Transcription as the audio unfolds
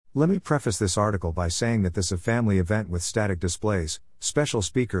Let me preface this article by saying that this is a family event with static displays, special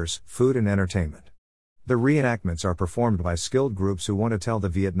speakers, food and entertainment. The reenactments are performed by skilled groups who want to tell the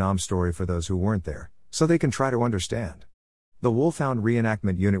Vietnam story for those who weren't there, so they can try to understand. The Wolfhound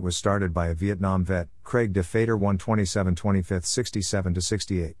Reenactment Unit was started by a Vietnam vet, Craig de Fader 127-25,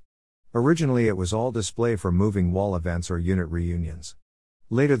 67-68. Originally it was all display for moving wall events or unit reunions.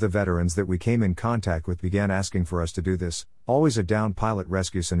 Later the veterans that we came in contact with began asking for us to do this, always a downed pilot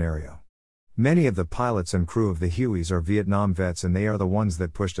rescue scenario. Many of the pilots and crew of the Hueys are Vietnam vets and they are the ones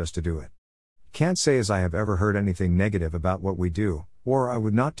that pushed us to do it. Can't say as I have ever heard anything negative about what we do, or I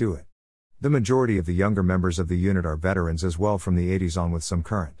would not do it. The majority of the younger members of the unit are veterans as well from the 80s on with some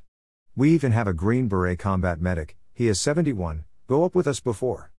current. We even have a Green Beret combat medic, he is 71, go up with us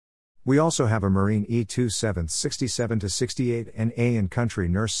before. We also have a Marine E2 7th 67-68 and A and Country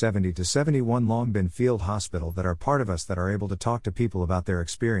Nurse 70-71 Long Bin Field Hospital that are part of us that are able to talk to people about their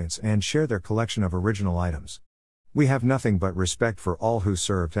experience and share their collection of original items. We have nothing but respect for all who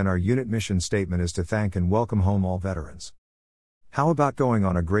served and our unit mission statement is to thank and welcome home all veterans. How about going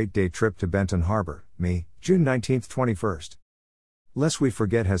on a great day trip to Benton Harbor, me, June 19-21st? Lest We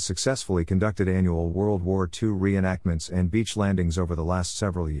Forget has successfully conducted annual World War II reenactments and beach landings over the last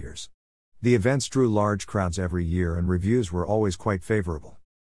several years. The events drew large crowds every year and reviews were always quite favorable.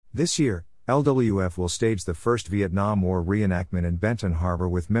 This year, LWF will stage the first Vietnam War reenactment in Benton Harbor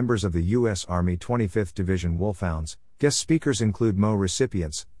with members of the U.S. Army 25th Division Wolfhounds. Guest speakers include MO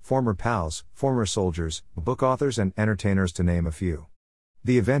recipients, former POWs, former soldiers, book authors and entertainers to name a few.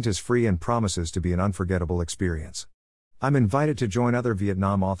 The event is free and promises to be an unforgettable experience. I'm invited to join other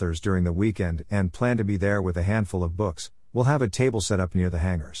Vietnam authors during the weekend and plan to be there with a handful of books. We'll have a table set up near the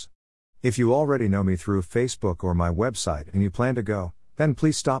hangars. If you already know me through Facebook or my website and you plan to go, then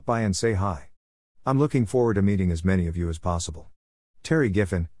please stop by and say hi. I'm looking forward to meeting as many of you as possible. Terry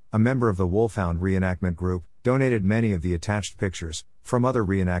Giffen, a member of the Wolfhound Reenactment Group, donated many of the attached pictures from other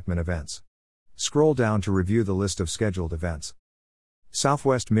reenactment events. Scroll down to review the list of scheduled events.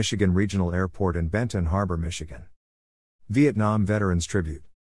 Southwest Michigan Regional Airport in Benton Harbor, Michigan. Vietnam Veterans Tribute.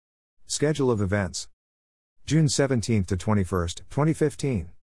 Schedule of events. June 17 to 21st, 2015.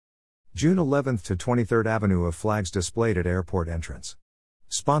 June 11th to 23rd Avenue of Flags displayed at airport entrance.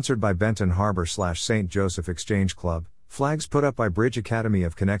 Sponsored by Benton Harbor/St. Joseph Exchange Club, flags put up by Bridge Academy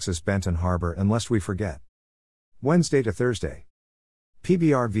of Connexus Benton Harbor and Lest We Forget. Wednesday to Thursday.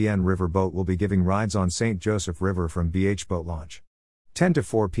 PBR-VN River Boat will be giving rides on St. Joseph River from BH Boat Launch. 10 to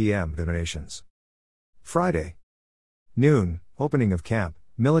 4 p.m. donations. Friday. Noon, opening of camp,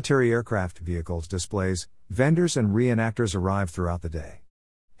 military aircraft vehicles displays, vendors and reenactors arrive throughout the day.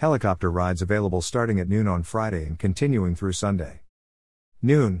 Helicopter rides available starting at noon on Friday and continuing through Sunday.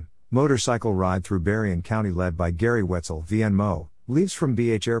 Noon, motorcycle ride through Berrien County led by Gary Wetzel VNMO, leaves from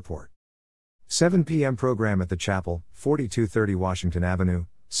BH Airport. 7 p.m. program at the Chapel, 4230 Washington Avenue,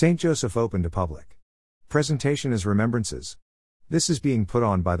 St. Joseph open to public. Presentation is Remembrances. This is being put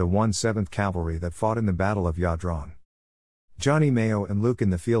on by the 1/7th Cavalry that fought in the Battle of Ya Drang. Johnny Mayo and Luke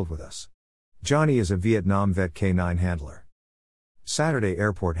in the field with us. Johnny is a Vietnam vet K9 handler. Saturday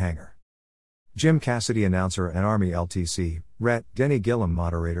Airport Hangar. Jim Cassidy announcer and Army LTC, Rhett, Denny Gillum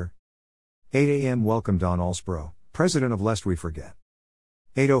moderator. 8 a.m. welcome Don Allsbro, president of Lest We Forget.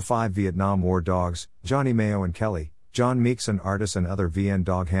 8:05 Vietnam War Dogs, Johnny Mayo and Kelly, John Meeks and artists and other VN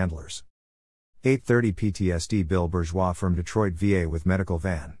dog handlers. 8:30 PTSD Bill Bourgeois from Detroit VA with medical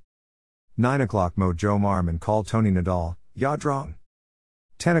van. 9 o'clock Mo Joe Marm and Call Tony Nadal, Ya Drang.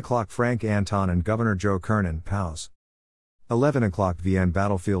 10 o'clock Frank Anton and Governor Joe Kernan, POWs. 11 o'clock VN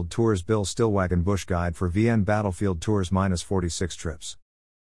Battlefield Tours Bill Stillwagon Bush Guide for VN Battlefield Tours -46 trips.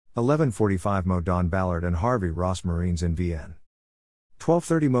 11:45 Mo Don Ballard and Harvey Ross Marines in VN.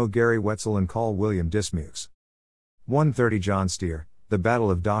 12:30 Mo Gary Wetzel and Call William Dismukes. 1:30 John Steer, The Battle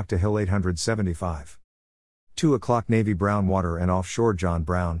of Docta Hill 875. 2 o'clock Navy Brownwater and Offshore John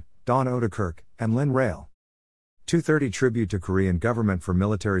Brown, Don Odekirk, and Lynn Rail. 2:30 Tribute to Korean Government for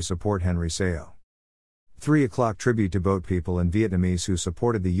Military Support Henry Seo. 3 o'clock Tribute to boat people and Vietnamese who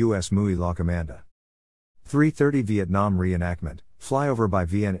supported the U.S. Mui La Commanda. 3:30 Vietnam Reenactment, Flyover by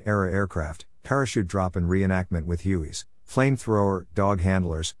VN-era aircraft, Parachute Drop and Reenactment with Hueys, Flamethrower, Dog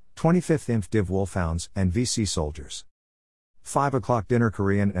Handlers, 25th Inf Div Wolfhounds, and VC Soldiers. 5 o'clock Dinner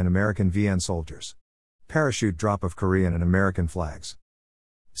Korean and American VN Soldiers. Parachute Drop of Korean and American Flags.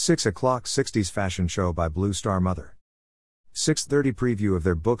 6 o'clock 60s Fashion Show by Blue Star Mother. 6:30 Preview of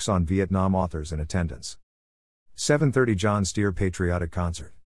their books on Vietnam authors in attendance. 7:30 John Steer Patriotic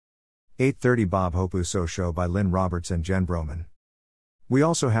Concert. 8:30 Bob Hope Uso Show by Lynn Roberts and Jen Broman. We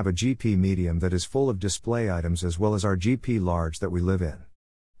also have a GP Medium that is full of display items as well as our GP Large that we live in.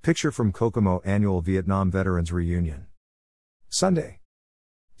 Picture from Kokomo Annual Vietnam Veterans Reunion. Sunday.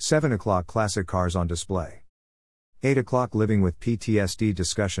 7 o'clock Classic cars on display. 8 o'clock Living with PTSD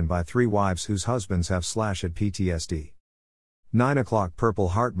discussion by 3 wives whose husbands have /had PTSD. 9 o'clock Purple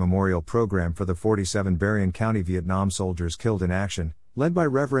Heart Memorial Program for the 47 Berrien County Vietnam soldiers killed in action, led by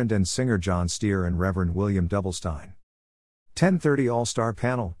Reverend and singer John Steer and Reverend William Doublestein. 10:30 All-Star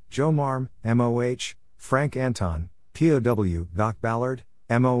Panel, Joe Marm, MOH, Frank Anton, POW, Doc Ballard,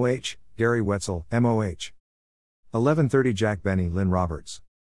 MOH, Gary Wetzel, MOH. 11:30 Jack Benny, Lynn Roberts.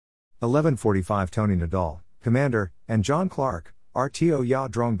 11:45 Tony Nadal, Commander, and John Clark, RTO Ya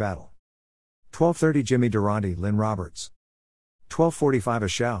Drone Battle. 12:30 Jimmy Durante, Lynn Roberts. 12:45 A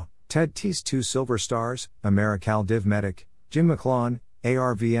Shao, Ted Tease 2 Silver Stars, Americal Div Medic, Jim McClawn,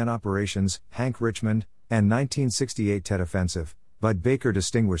 ARVN Operations, Hank Richmond, and 1968 Tet Offensive, Bud Baker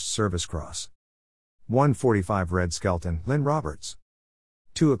Distinguished Service Cross. 1:45 Red Skelton, Lynn Roberts.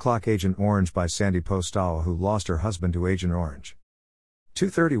 2 o'clock Agent Orange by Sandy Postao, who lost her husband to Agent Orange.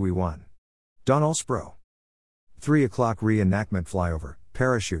 2:30 We Won. Donald Spro. 3 o'clock Reenactment Flyover,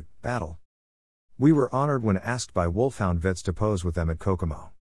 Parachute, Battle. We were honored when asked by Wolfhound vets to pose with them at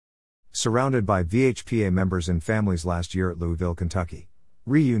Kokomo. Surrounded by VHPA members and families last year at Louisville, Kentucky.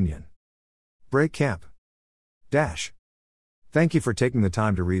 Reunion. Break Camp. Dash. Thank you for taking the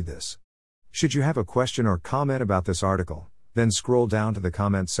time to read this. Should you have a question or comment about this article, then scroll down to the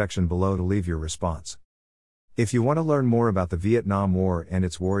comments section below to leave your response. If you want to learn more about the Vietnam War and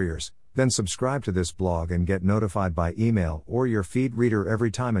its warriors, then subscribe to this blog and get notified by email or your feed reader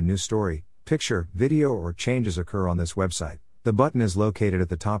every time a new story, picture, video or changes occur on this website. The button is located at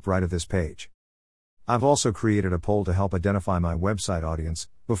the top right of this page. I've also created a poll to help identify my website audience.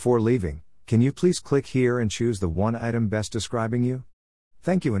 Before leaving, can you please click here and choose the one item best describing you?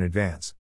 Thank you in advance.